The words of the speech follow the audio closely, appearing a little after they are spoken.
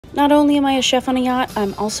Not only am I a chef on a yacht,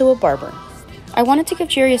 I'm also a barber. I wanted to give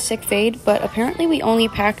Jerry a sick fade, but apparently we only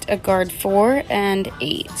packed a guard 4 and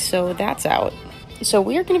 8, so that's out. So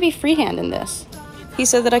we are going to be freehand in this. He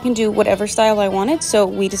said that I can do whatever style I wanted, so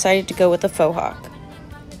we decided to go with the faux hawk.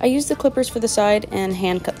 I used the clippers for the side and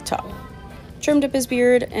hand cut the top. Trimmed up his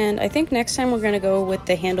beard, and I think next time we're going to go with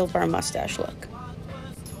the handlebar mustache look.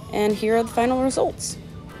 And here are the final results.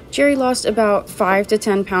 Jerry lost about 5 to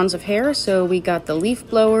 10 pounds of hair, so we got the leaf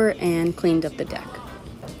blower and cleaned up the deck.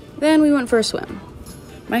 Then we went for a swim.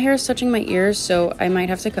 My hair is touching my ears, so I might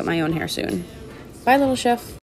have to cut my own hair soon. Bye, little chef.